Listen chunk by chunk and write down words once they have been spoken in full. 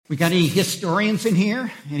We got any historians in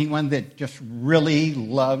here? Anyone that just really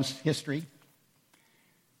loves history?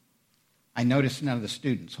 I noticed none of the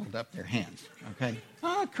students hold up their hands, okay?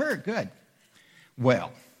 Oh, Kurt, good.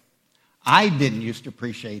 Well, I didn't used to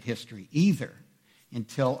appreciate history either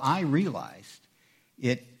until I realized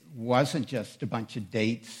it wasn't just a bunch of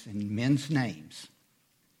dates and men's names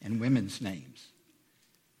and women's names.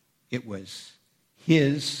 It was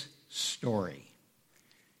his story.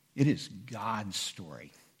 It is God's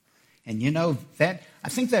story. And you know, I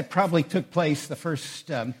think that probably took place the first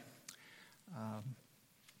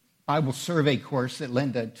Bible survey course that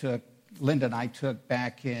Linda and I took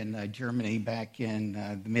back in Germany back in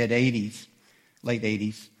the mid-'80s, late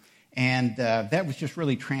 80s. And that was just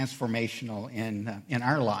really transformational in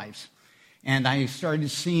our lives. And I started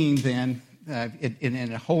seeing then it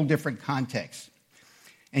in a whole different context.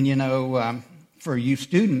 And you know, for you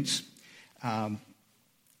students,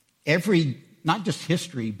 not just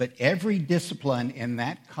history, but every discipline in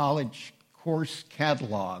that college course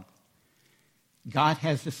catalog, God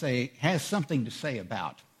has something to say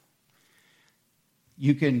about.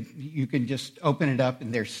 You can just open it up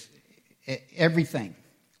and there's everything,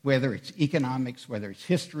 whether it's economics, whether it's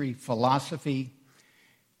history, philosophy,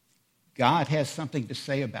 God has something to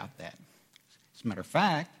say about that. As a matter of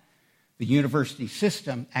fact, the university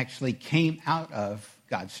system actually came out of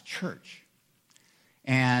God's church.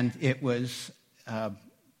 And it was,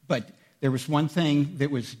 but there was one thing that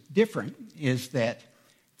was different, is that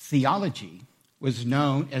theology was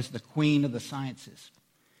known as the queen of the sciences,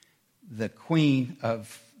 the queen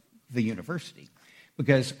of the university,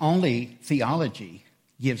 because only theology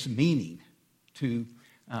gives meaning to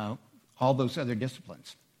all those other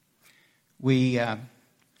disciplines. We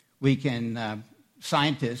can,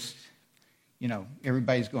 scientists, you know,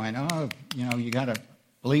 everybody's going, oh, you know, you got to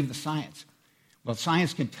believe the science. Well,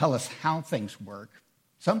 science can tell us how things work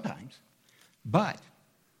sometimes, but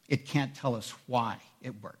it can't tell us why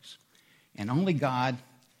it works. And only God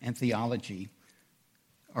and theology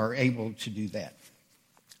are able to do that.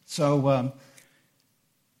 So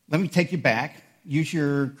let me take you back. Use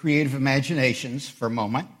your creative imaginations for a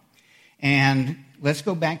moment. And let's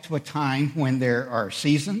go back to a time when there are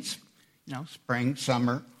seasons, you know, spring,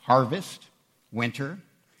 summer, harvest, winter,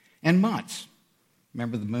 and months.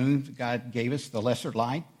 Remember the moon that God gave us, the lesser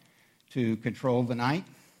light, to control the night?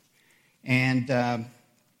 And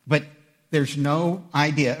but there's no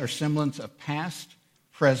idea or semblance of past,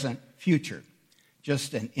 present, future.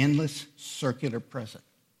 Just an endless circular present.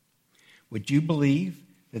 Would you believe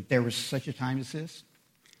that there was such a time as this?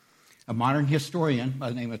 A modern historian by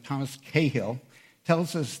the name of Thomas Cahill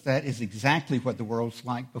tells us that is exactly what the world's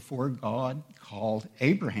like before God called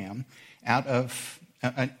Abraham out of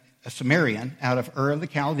a Sumerian out of Ur of the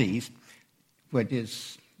Chaldees, what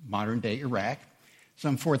is modern-day Iraq,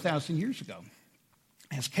 some 4,000 years ago.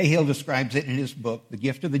 As Cahill describes it in his book, The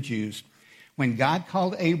Gift of the Jews, when God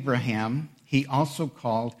called Abraham, he also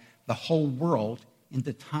called the whole world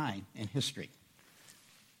into time and history.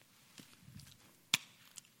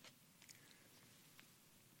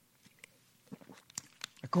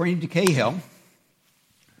 According to Cahill,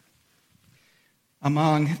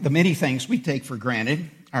 among the many things we take for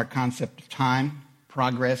granted, our concept of time,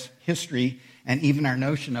 progress, history, and even our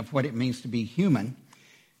notion of what it means to be human,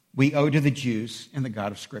 we owe to the Jews and the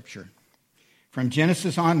God of Scripture. From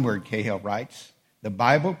Genesis onward, Cahill writes, the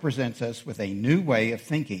Bible presents us with a new way of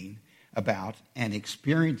thinking about and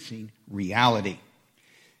experiencing reality.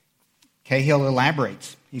 Cahill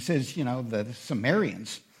elaborates. He says, you know, the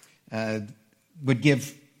Sumerians would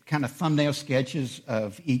give kind of thumbnail sketches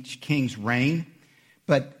of each king's reign,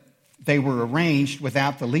 but they were arranged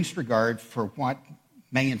without the least regard for what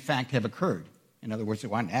may in fact have occurred. In other words, it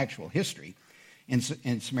wasn't actual history in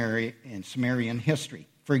Sumerian history.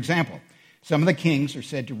 For example, some of the kings are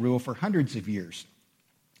said to rule for hundreds of years.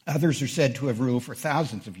 Others are said to have ruled for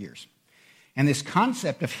thousands of years. And this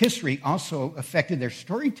concept of history also affected their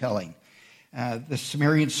storytelling. The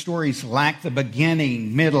Sumerian stories lack the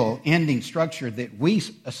beginning, middle, ending structure that we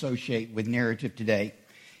associate with narrative today.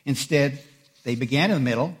 Instead, they began in the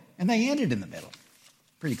middle and they ended in the middle.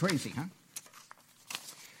 Pretty crazy, huh?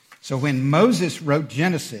 So when Moses wrote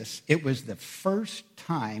Genesis, it was the first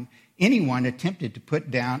time anyone attempted to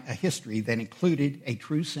put down a history that included a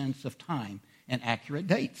true sense of time and accurate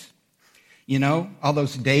dates. You know, all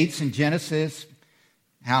those dates in Genesis,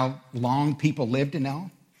 how long people lived and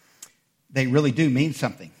all, they really do mean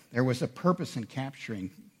something. There was a purpose in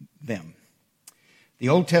capturing them. The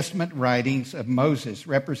Old Testament writings of Moses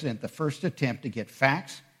represent the first attempt to get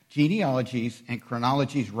facts, genealogies, and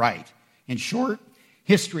chronologies right. In short,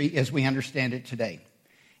 history as we understand it today.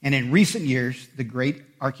 And in recent years, the great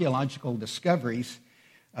archaeological discoveries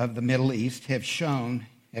of the Middle East have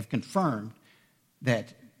confirmed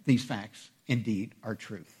that these facts indeed are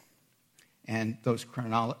true. And those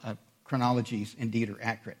chronologies indeed are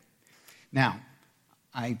accurate. Now,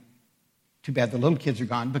 too bad the little kids are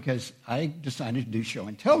gone because I decided to do show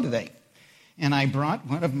and tell today. And I brought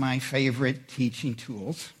one of my favorite teaching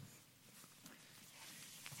tools.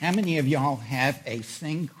 How many of y'all have a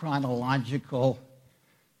synchronological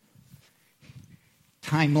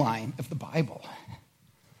timeline of the Bible?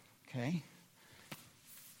 Okay.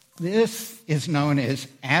 This is known as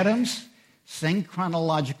Adams'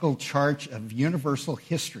 Synchronological Chart of Universal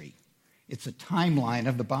History. It's a timeline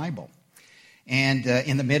of the Bible. And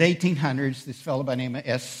in the mid-1800s, this fellow by the name of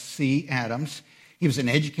S.C. Adams, he was an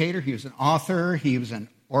educator, he was an author, he was an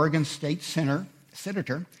Oregon State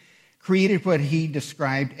senator, created what he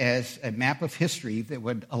described as a map of history that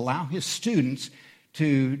would allow his students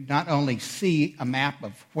to not only see a map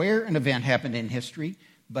of where an event happened in history,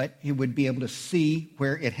 but he would be able to see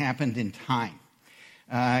where it happened in time.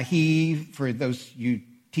 For those you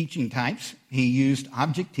teaching types, he used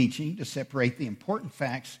object teaching to separate the important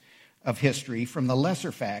facts of history from the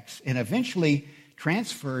lesser facts, and eventually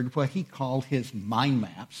transferred what he called his mind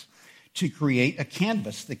maps to create a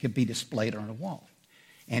canvas that could be displayed on a wall.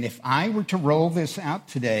 And if I were to roll this out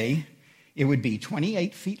today, it would be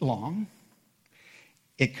 28 feet long.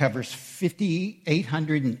 It covers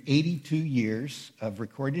 5,882 years of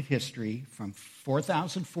recorded history from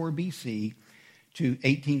 4004 BC to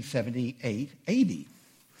 1878 AD.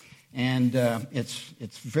 And it's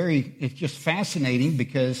just fascinating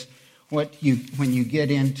because when you get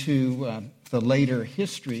into the later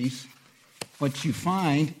histories, what you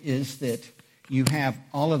find is that you have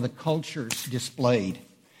all of the cultures displayed.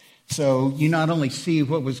 So you not only see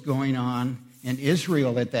what was going on in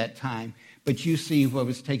Israel at that time, but you see what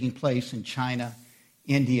was taking place in China,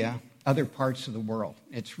 India, other parts of the world.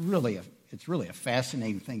 It's really a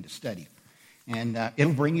fascinating thing to study. And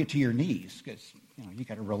it'll bring you to your knees because you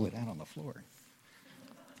got to roll it out on the floor.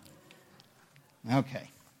 Okay.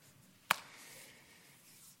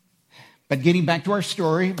 But getting back to our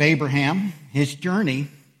story of Abraham, his journey,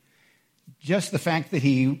 just the fact that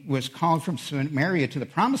he was called from Samaria to the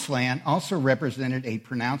Promised Land also represented a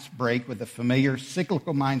pronounced break with the familiar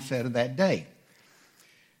cyclical mindset of that day.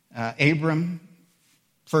 Abram,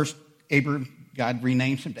 God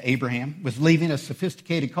renames him to Abraham, was leaving a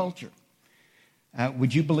sophisticated culture.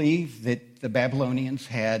 Would you believe that the Babylonians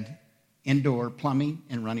had indoor plumbing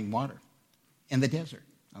and running water in the desert?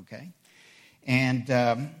 Okay.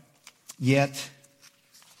 And yet,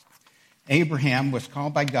 Abraham was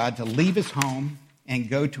called by God to leave his home and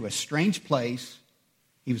go to a strange place.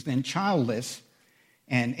 He was then childless,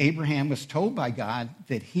 and Abraham was told by God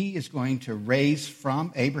that he is going to raise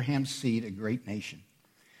from Abraham's seed a great nation.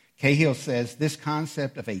 Cahill says this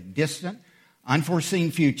concept of a distant,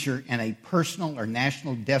 unforeseen future and a personal or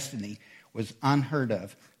national destiny was unheard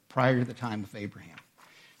of prior to the time of Abraham.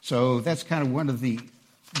 So that's kind of one of the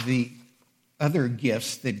other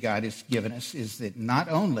gifts that God has given us, is that not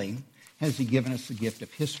only has he given us the gift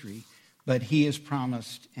of history, but he has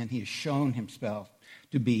promised and he has shown himself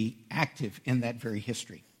to be active in that very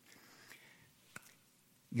history.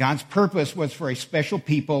 God's purpose was for a special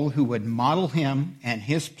people who would model him and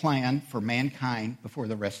his plan for mankind before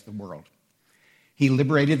the rest of the world. He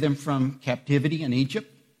liberated them from captivity in Egypt.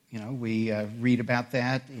 We read about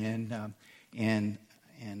that in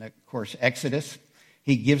of course, Exodus.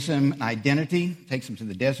 He gives them an identity, takes them to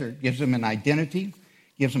the desert, gives them an identity,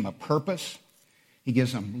 gives them a purpose. He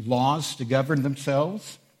gives them laws to govern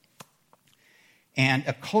themselves and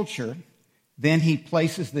a culture. Then he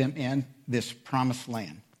places them in this promised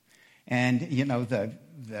land. And, the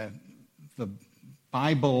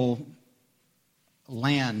Bible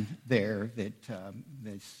land there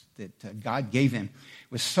that God gave him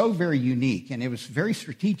was so very unique, and it was very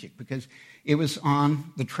strategic because it was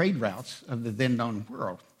on the trade routes of the then known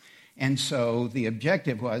world. And so the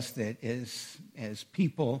objective was that as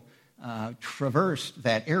people traversed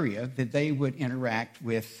that area, that they would interact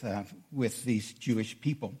with these Jewish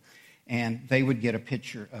people, and they would get a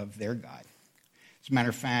picture of their God. As a matter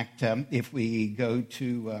of fact, if we go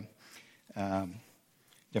to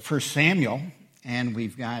 1 Samuel, and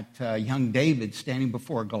we've got young David standing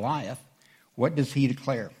before Goliath, what does he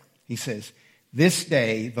declare? He says, "This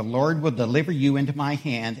day the Lord will deliver you into my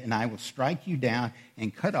hand, and I will strike you down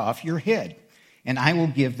and cut off your head. And I will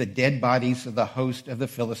give the dead bodies of the host of the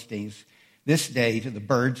Philistines this day to the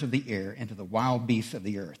birds of the air and to the wild beasts of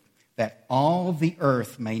the earth, that all the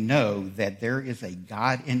earth may know that there is a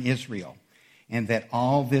God in Israel, and that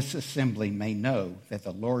all this assembly may know that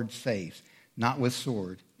the Lord saves, not with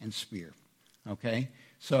sword and spear. Okay?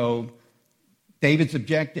 So David's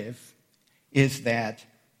objective is that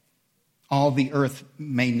all the earth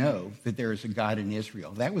may know that there is a God in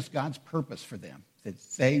Israel. That was God's purpose for them, that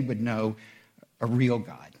they would know a real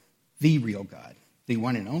God, the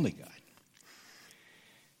one and only God.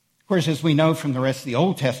 Of course, as we know from the rest of the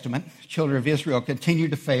Old Testament, the children of Israel continue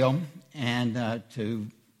to fail and to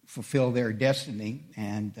fulfill their destiny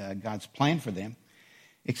and God's plan for them,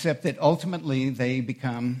 except that ultimately they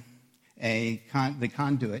become the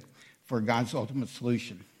conduit for God's ultimate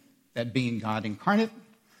solution, that being God incarnate,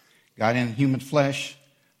 God in human flesh,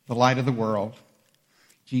 the light of the world,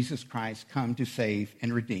 Jesus Christ come to save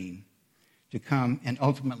and redeem, to come and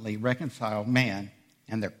ultimately reconcile man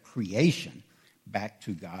and their creation back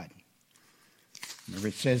to God. Remember,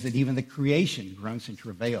 it says that even the creation groans in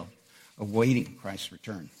travail, awaiting Christ's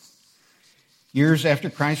return. Years after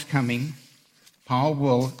Christ's coming, Paul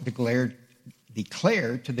will declare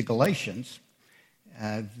to the Galatians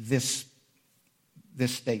this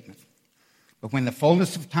statement. But when the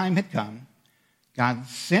fullness of time had come, God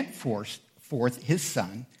sent forth his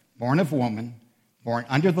Son, born of woman, born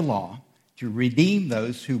under the law, to redeem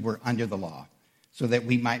those who were under the law, so that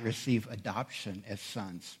we might receive adoption as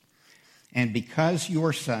sons. And because you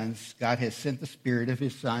are sons, God has sent the Spirit of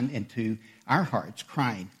his Son into our hearts,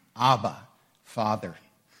 crying, Abba, Father.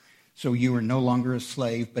 So you are no longer a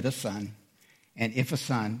slave, but a son. And if a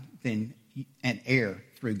son, then an heir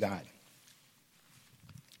through God.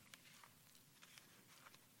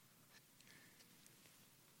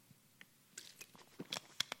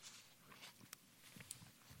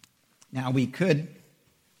 Now, we could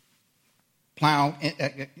plow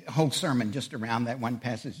a whole sermon just around that one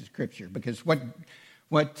passage of Scripture, because what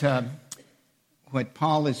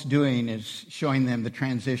Paul is doing is showing them the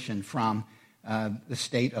transition from the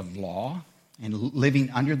state of law and living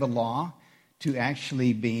under the law to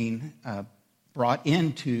actually being brought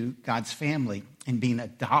into God's family and being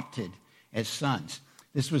adopted as sons.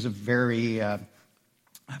 This was a very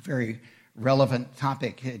relevant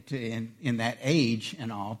topic in that age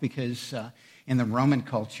and all, because in the Roman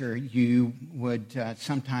culture, you would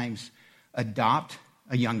sometimes adopt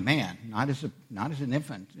a young man, not as an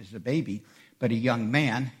infant, as a baby, but a young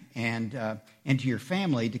man, and into your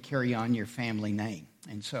family to carry on your family name.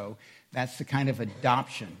 And so that's the kind of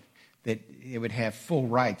adoption that it would have full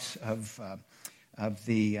rights of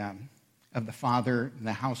the father in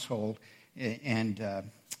the household, and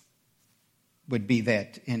would be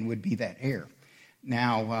that heir.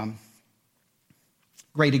 Now,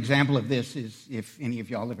 great example of this is if any of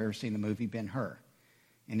y'all have ever seen the movie Ben-Hur,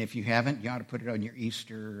 and if you haven't, you ought to put it on your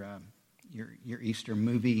Easter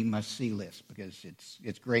movie must-see list, because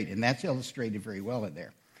it's great, and that's illustrated very well in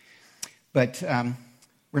there. But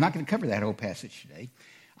we're not going to cover that whole passage today.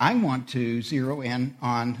 I want to zero in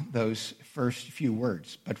on those first few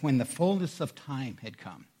words. But when the fullness of time had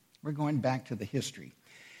come, we're going back to the history.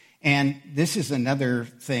 And this is another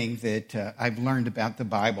thing that I've learned about the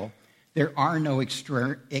Bible. There are no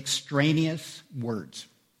extraneous words.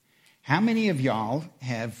 How many of y'all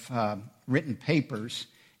have written papers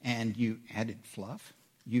and you added fluff?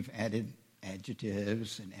 You've added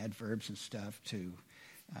adjectives and adverbs and stuff to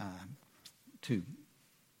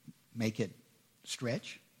make it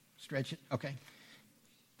stretch it? Okay.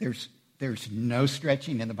 There's no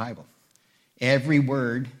stretching in the Bible. Every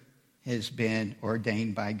word has been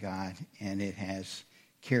ordained by God, and it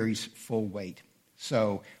carries full weight.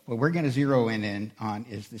 So what we're going to zero in on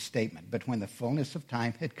is the statement, but when the fullness of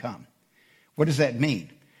time had come. What does that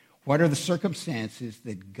mean? What are the circumstances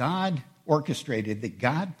that God orchestrated, that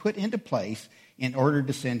God put into place in order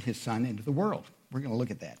to send his Son into the world? We're going to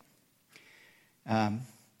look at that.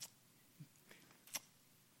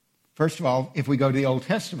 First of all, if we go to the Old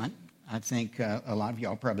Testament, I think a lot of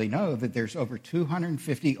y'all probably know that there's over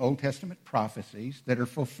 250 Old Testament prophecies that are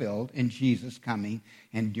fulfilled in Jesus coming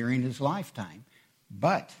and during his lifetime.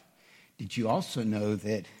 But did you also know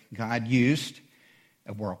that God used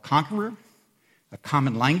a world conqueror, a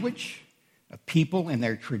common language, a people and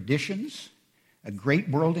their traditions, a great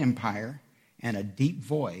world empire, and a deep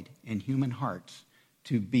void in human hearts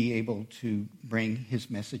to be able to bring his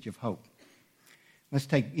message of hope? Let's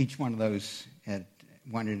take each one of those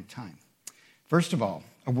one at a time. First of all,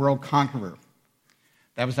 a world conqueror.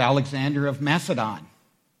 That was Alexander of Macedon,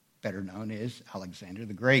 better known as Alexander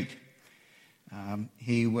the Great.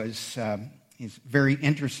 He's a very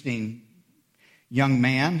interesting young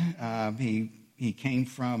man. He came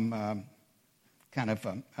from kind of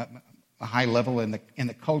a high level in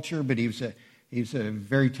the culture, but he was a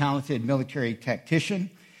very talented military tactician.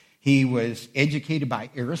 He was educated by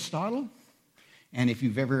Aristotle. And if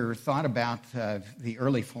you've ever thought about the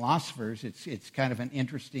early philosophers, it's kind of an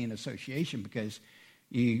interesting association because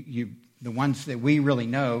the ones that we really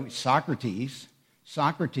know, Socrates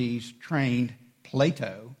trained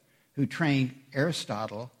Plato, who trained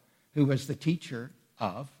Aristotle, who was the teacher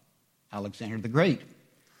of Alexander the Great.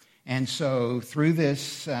 And so through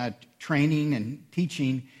this training and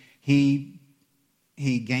teaching, he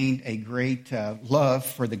gained a great love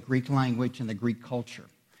for the Greek language and the Greek culture.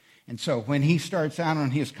 And so when he starts out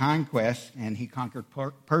on his conquest, and he conquered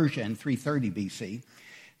Persia in 330 BC,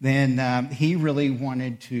 then he really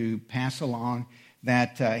wanted to pass along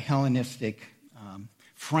that Hellenistic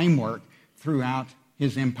framework throughout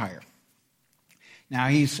his empire. Now,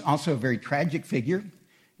 he's also a very tragic figure.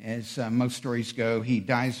 As most stories go, he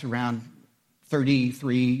dies around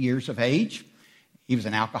 33 years of age. He was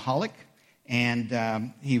an alcoholic,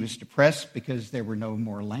 and he was depressed because there were no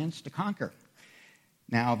more lands to conquer.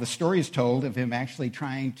 Now, the story is told of him actually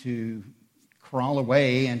trying to crawl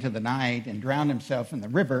away into the night and drown himself in the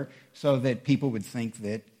river so that people would think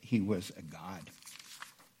that he was a god.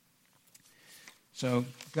 So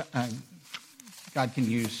God can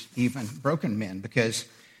use even broken men because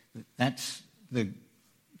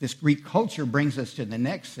this Greek culture brings us to the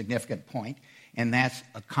next significant point, and that's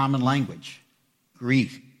a common language,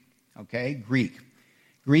 Greek. Okay, Greek.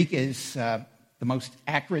 Greek is the most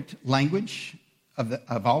accurate language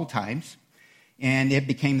of all times, and it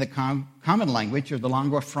became the common language, or the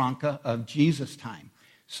lingua franca, of Jesus' time.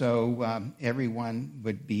 So everyone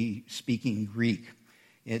would be speaking Greek.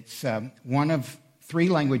 It's one of 3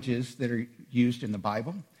 languages that are used in the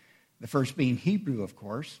Bible. The first being Hebrew, of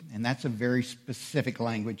course, and that's a very specific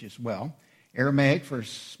language as well. Aramaic for a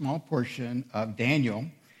small portion of Daniel,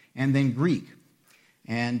 and then Greek.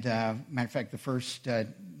 And matter of fact, the first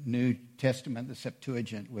New Testament, the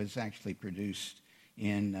Septuagint, was actually produced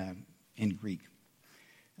in Greek.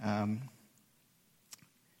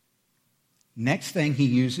 Next thing he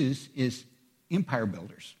uses is empire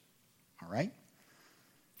builders, all right?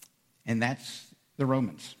 And that's the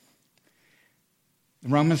Romans. The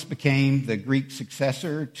Romans became the Greek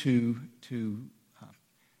successor to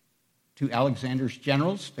Alexander's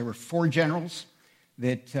generals. There were 4 generals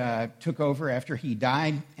that took over after he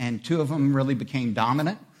died, and 2 of them really became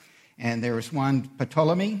dominant. And there was one,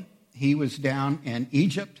 Ptolemy. He was down in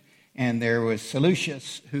Egypt, and there was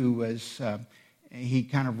Seleucus, who was he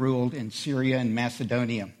kind of ruled in Syria and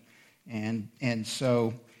Macedonia, and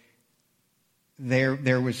so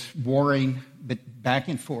there was warring back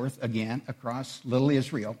and forth again across little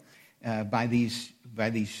Israel by these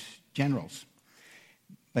generals.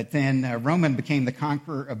 But then Rome became the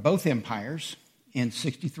conqueror of both empires in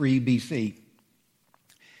 63 BC,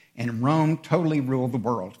 and Rome totally ruled the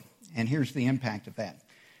world. And here's the impact of that.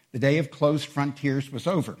 The day of closed frontiers was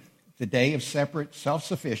over. The day of separate,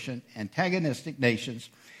 self-sufficient, antagonistic nations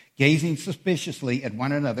gazing suspiciously at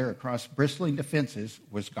one another across bristling defenses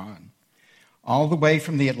was gone. All the way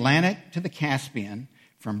from the Atlantic to the Caspian,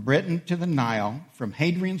 from Britain to the Nile, from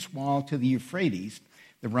Hadrian's Wall to the Euphrates,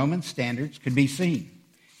 the Roman standards could be seen.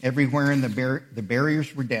 Everywhere in the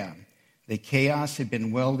barriers were down. The chaos had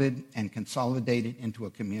been welded and consolidated into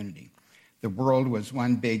a community. The world was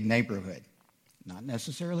one big neighborhood. Not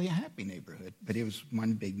necessarily a happy neighborhood, but it was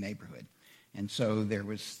one big neighborhood. And so there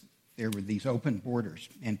were these open borders,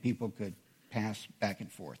 and people could pass back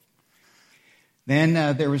and forth. Then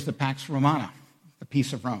there was the Pax Romana, the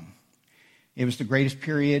Peace of Rome. It was the greatest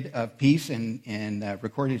period of peace in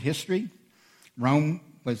recorded history. Rome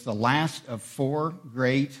was the last of 4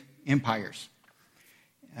 great empires.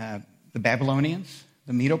 The Babylonians,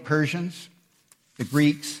 the Medo-Persians, the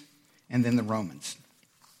Greeks, and then the Romans.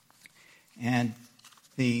 And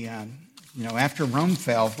after Rome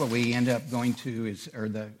fell, what we end up going to are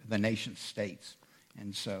the nation states.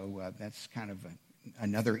 And so that's kind of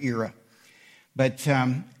another era. But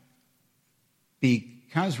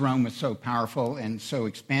because Rome was so powerful and so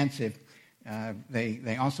expansive,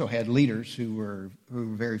 they also had leaders who were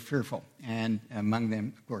very fearful, and among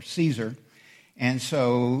them, of course, Caesar. And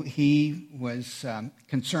so he was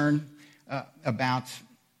concerned about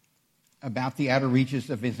the outer reaches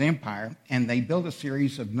of his empire, and they built a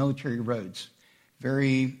series of military roads,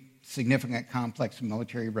 very significant, complex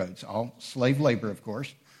military roads, all slave labor, of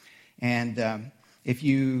course. And if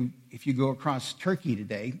you go across Turkey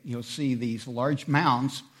today, you'll see these large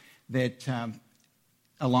mounds that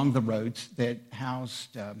along the roads that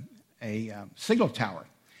housed a signal tower.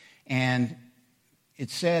 And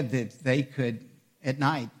it's said that at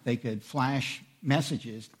night, they could flash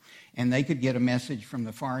messages, and they could get a message from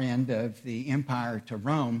the far end of the empire to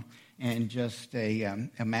Rome, in just a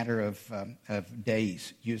matter of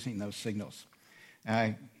days using those signals.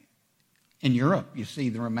 In Europe, you see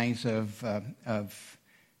the remains of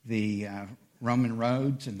the Roman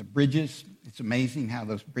roads and the bridges. It's amazing how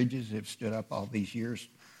those bridges have stood up all these years.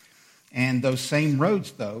 And those same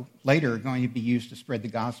roads, though, later are going to be used to spread the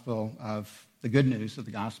gospel of the good news of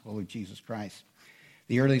the gospel of Jesus Christ.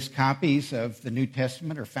 The earliest copies of the New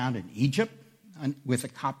Testament are found in Egypt with the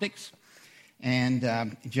Coptics.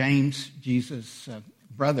 And James, Jesus'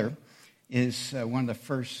 brother, is one of the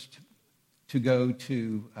first to go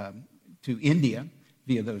to India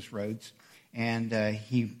via those roads. And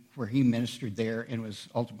where he ministered there and was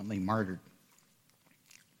ultimately martyred.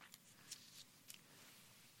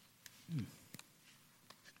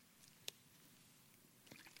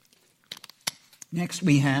 Next,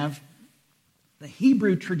 we have the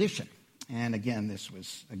Hebrew tradition. And again, this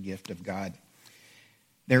was a gift of God.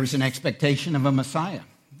 There was an expectation of a Messiah,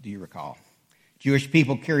 do you recall? Jewish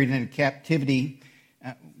people carried into captivity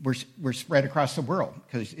were spread across the world.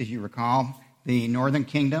 Because, as you recall, the northern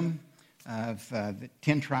kingdom of the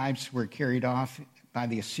 10 tribes were carried off by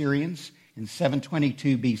the Assyrians in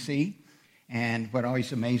 722 BC. And what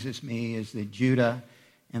always amazes me is that Judah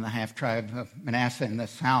and the half-tribe of Manasseh in the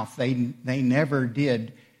south, they never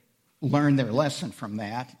did learn their lesson from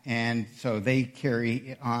that. And so they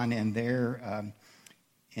carry on in their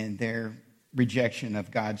rejection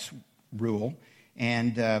of God's rule.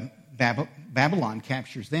 And Babylon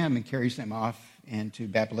captures them and carries them off into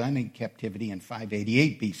Babylonian captivity in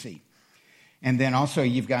 588 BC. And then also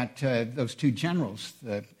you've got those two generals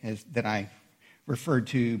that I referred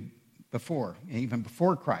to before. Even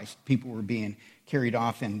before Christ, people were being carried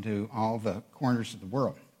off into all the corners of the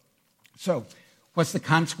world. So what's the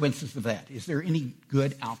consequences of that? Is there any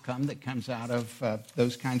good outcome that comes out of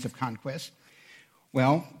those kinds of conquests?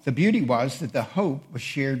 Well, the beauty was that the hope was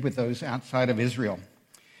shared with those outside of Israel.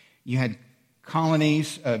 You had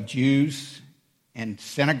colonies of Jews and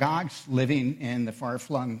synagogues living in the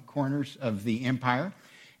far-flung corners of the empire.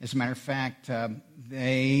 As a matter of fact,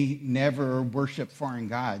 they never worshiped foreign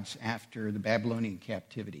gods after the Babylonian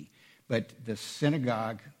captivity. But the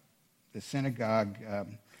synagogue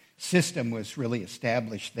system was really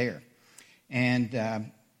established there. And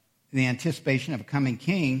the anticipation of a coming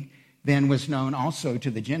king then was known also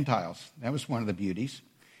to the Gentiles. That was one of the beauties.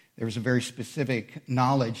 There was a very specific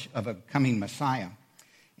knowledge of a coming Messiah.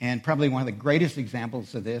 And probably one of the greatest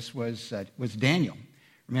examples of this was Daniel.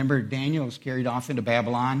 Remember, Daniel was carried off into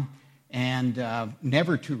Babylon and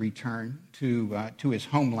never to return to his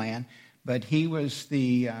homeland. But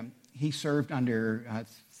he served under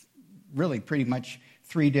really pretty much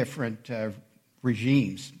 3 different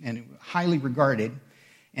regimes, and highly regarded,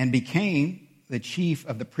 and became the chief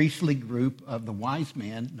of the priestly group of the wise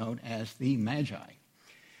men known as the Magi.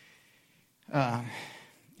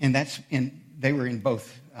 And they were in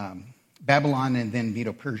both Babylon and then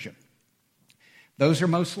Medo-Persia. Those are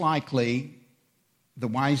most likely the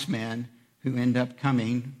wise men who end up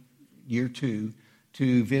coming year 2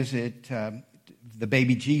 to visit the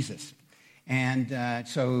baby Jesus. And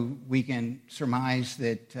so we can surmise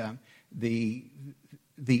that the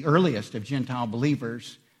earliest of Gentile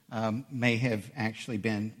believers may have actually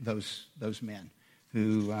been those men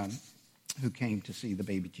who came to see the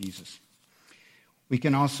baby Jesus. We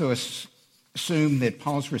can also assume that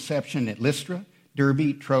Paul's reception at Lystra,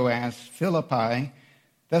 Derbe, Troas, Philippi,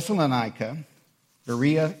 Thessalonica,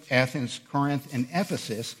 Berea, Athens, Corinth, and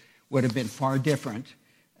Ephesus would have been far different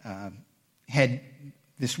had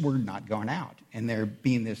this word not gone out and there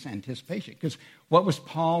being this anticipation. Because what was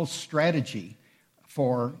Paul's strategy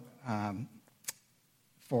for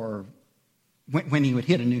when he would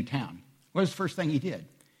hit a new town? What was the first thing he did?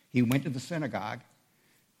 He went to the synagogue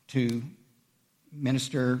to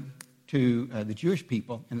minister to the Jewish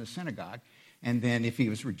people in the synagogue, and then if he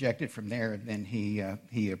was rejected from there, then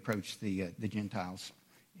he approached the Gentiles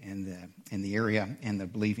in the area and the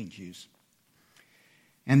believing Jews.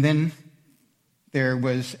 And then there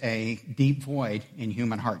was a deep void in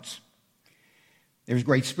human hearts. There's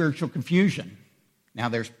great spiritual confusion. Now,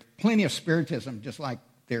 there's plenty of spiritism, just like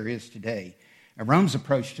there is today. Rome's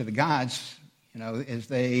approach to the gods, as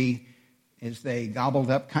they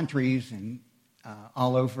gobbled up countries and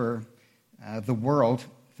all over the world,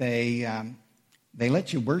 they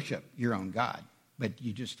let you worship your own God, but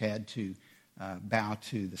you just had to bow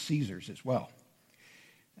to the Caesars as well.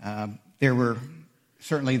 There were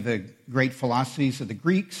certainly the great philosophies of the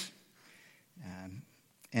Greeks,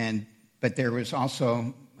 but there was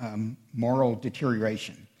also moral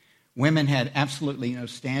deterioration. Women had absolutely no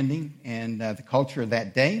standing in the culture of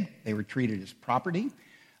that day. They were treated as property.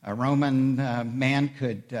 A Roman man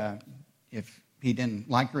could, if he didn't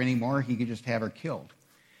like her anymore, he could just have her killed.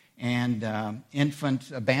 And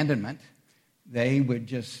infant abandonment, they would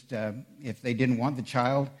just, if they didn't want the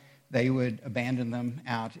child, they would abandon them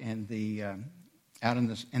out in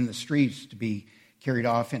the streets to be carried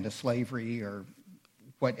off into slavery or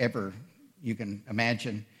whatever you can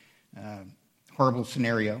imagine, horrible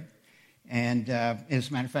scenario. And as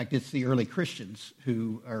a matter of fact, it's the early Christians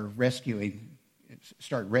who are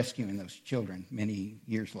start rescuing those children many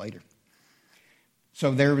years later.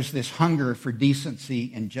 So there was this hunger for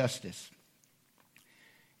decency and justice.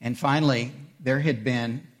 And finally, there had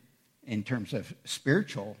been, in terms of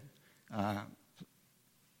spiritual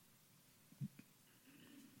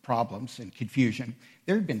problems and confusion,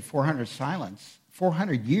 there had been 400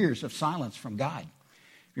 years of silence from God.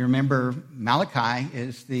 If you remember, Malachi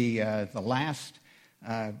is the last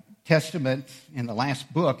testament and the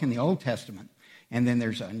last book in the Old Testament. And then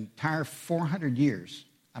there's an entire 400 years.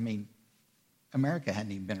 I mean, America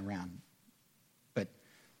hadn't even been around, but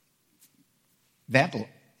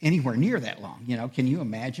anywhere near that long. Can you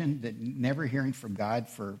imagine that never hearing from God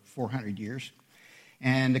for 400 years?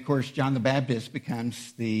 And of course, John the Baptist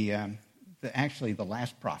becomes actually the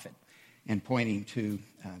last prophet and pointing to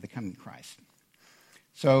the coming Christ.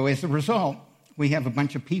 So as a result, we have a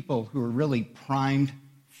bunch of people who are really primed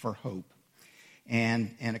for hope.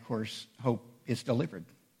 And of course, hope is delivered.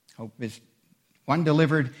 Hope is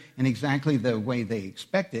delivered in exactly the way they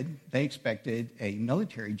expected. They expected a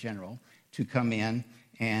military general to come in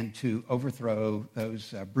and to overthrow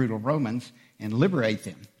those brutal Romans and liberate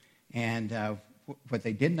them. And what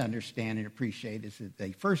they didn't understand and appreciate is that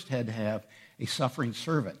they first had to have a suffering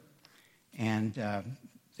servant. And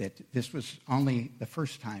that this was only the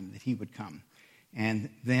first time that he would come. And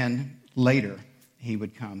then later, he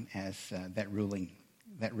would come as that ruling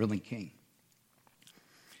king.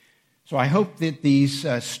 So I hope that these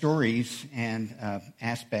stories and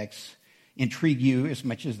aspects intrigue you as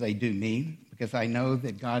much as they do me, because I know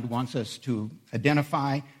that God wants us to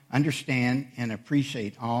identify, understand, and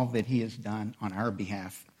appreciate all that he has done on our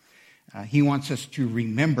behalf. He wants us to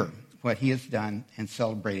remember what he has done and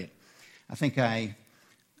celebrate it. I think I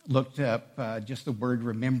looked up just the word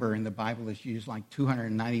remember in the Bible is used like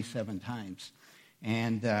 297 times.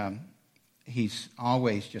 And he's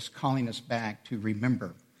always just calling us back to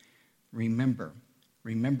remember. Remember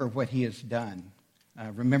what he has done.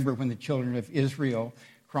 Remember when the children of Israel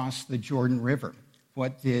crossed the Jordan River.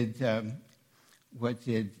 What did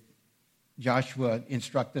Joshua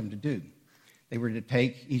instruct them to do? They were to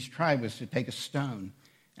take, each tribe was to take a stone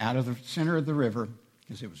out of the center of the river,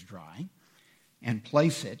 because it was dry, and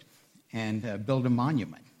place it and build a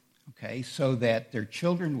monument, okay, so that their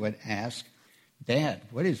children would ask, Dad,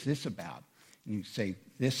 what is this about? And you say,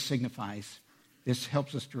 this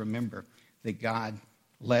helps us to remember that God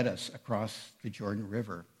led us across the Jordan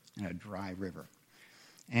River in a dry river.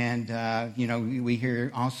 And, we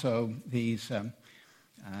hear also the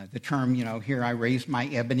term, here I raised my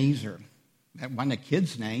Ebenezer. That wasn't a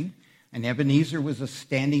kid's name. And Ebenezer was a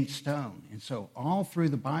standing stone. And so all through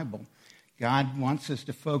the Bible, God wants us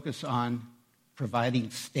to focus on providing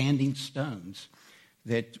standing stones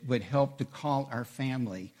that would help to point our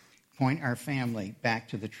family back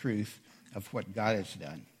to the truth of what God has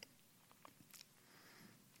done.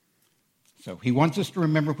 So he wants us to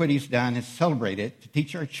remember what he's done and celebrate it, to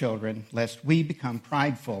teach our children, lest we become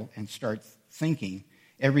prideful and start thinking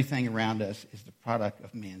everything around us is the product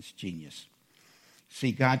of man's genius.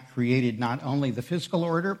 See, God created not only the physical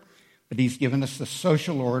order, but he's given us the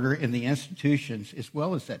social order and the institutions as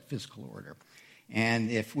well as that physical order. And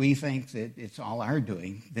if we think that it's all our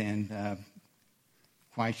doing, then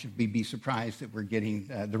why should we be surprised that we're getting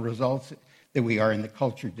the results that we are in the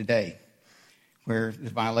culture today, where the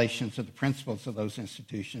violations of the principles of those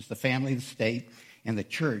institutions, the family, the state, and the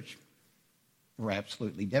church, were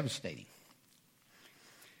absolutely devastating.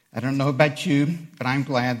 I don't know about you, but I'm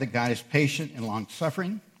glad that God is patient and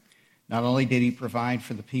long-suffering. Not only did he provide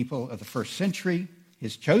for the people of the first century,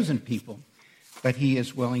 his chosen people, but he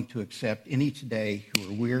is willing to accept any today who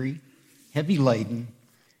are weary, heavy-laden,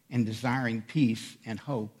 and desiring peace and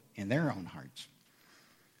hope in their own hearts.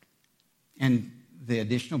 And the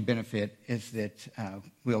additional benefit is that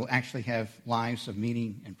we'll actually have lives of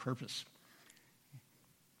meaning and purpose.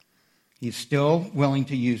 He's still willing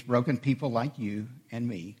to use broken people like you and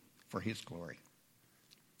me for his glory.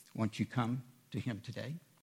 Won't you come to him today?